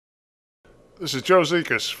This is Joe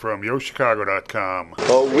Zekas from YoChicago.com.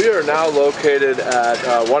 Well, we are now located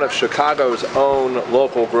at one of Chicago's own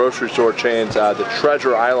local grocery store chains, the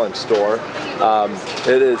Treasure Island store.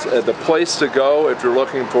 It is the place to go if you're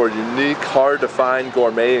looking for unique, hard-to-find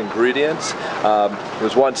gourmet ingredients. It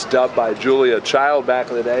was once dubbed by Julia Child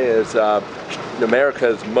back in the day as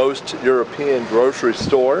America's most European grocery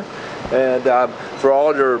store. And for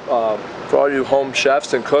all you home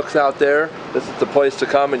chefs and cooks out there, this is the place to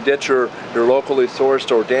come and get your locally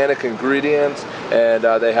sourced organic ingredients. And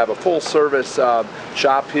they have a full service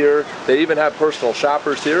shop here. They even have personal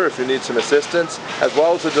shoppers here if you need some assistance, as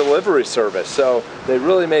well as a delivery service. So they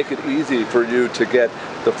really make it easy for you to get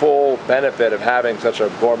the full benefit of having such a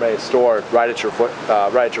gourmet store right at your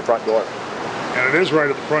front door. And it is right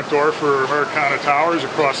at the front door for Americana Towers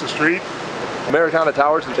across the street. Americana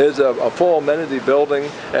Towers is a full amenity building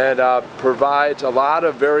and provides a lot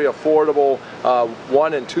of very affordable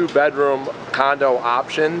 1- and 2-bedroom condo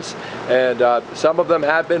options, and some of them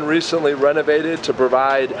have been recently renovated to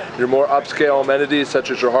provide your more upscale amenities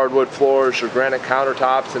such as your hardwood floors, your granite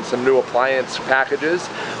countertops, and some new appliance packages.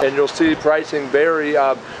 And you'll see pricing vary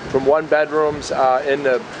from 1 bedrooms in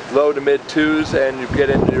the low to mid 2s, and you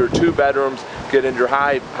get into your 2 bedrooms, get into your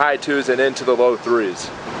high 2s and into the low 3s.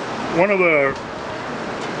 One of the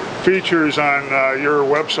features on your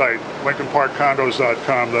website,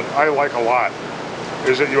 LincolnParkCondos.com, that I like a lot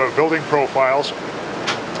is that you have building profiles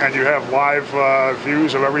and you have live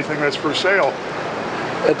views of everything that's for sale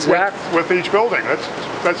with each building.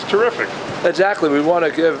 That's terrific. Exactly. We want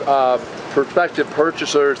to give prospective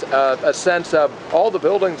purchasers a sense of all the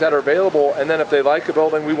buildings that are available, and then if they like a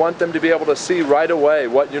building, we want them to be able to see right away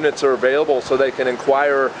what units are available so they can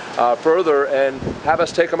inquire further and have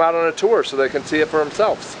us take them out on a tour so they can see it for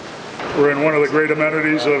themselves. We're in one of the great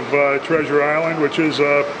amenities of Treasure Island, which is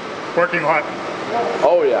a parking lot.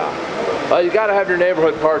 Oh yeah. Well, you got to have your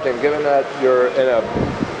neighborhood parking, given that you're in a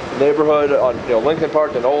neighborhood on Lincoln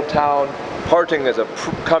Park in Old Town. Parking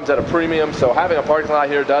comes at a premium, so having a parking lot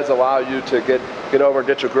here does allow you to get over and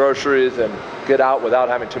get your groceries and get out without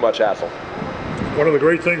having too much hassle. One of the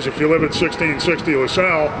great things if you live at 1660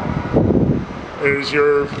 LaSalle is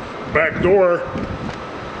your back door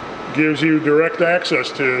gives you direct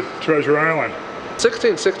access to Treasure Island.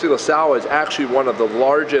 1660 LaSalle is actually one of the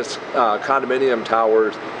largest condominium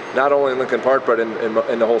towers, not only in Lincoln Park, but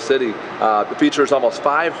in the whole city. It features almost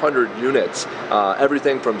 500 units,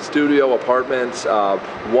 everything from studio apartments,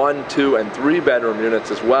 1, 2, and 3 bedroom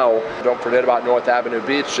units as well. Don't forget about North Avenue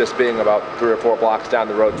Beach, just being about 3 or 4 blocks down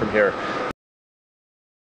the road from here.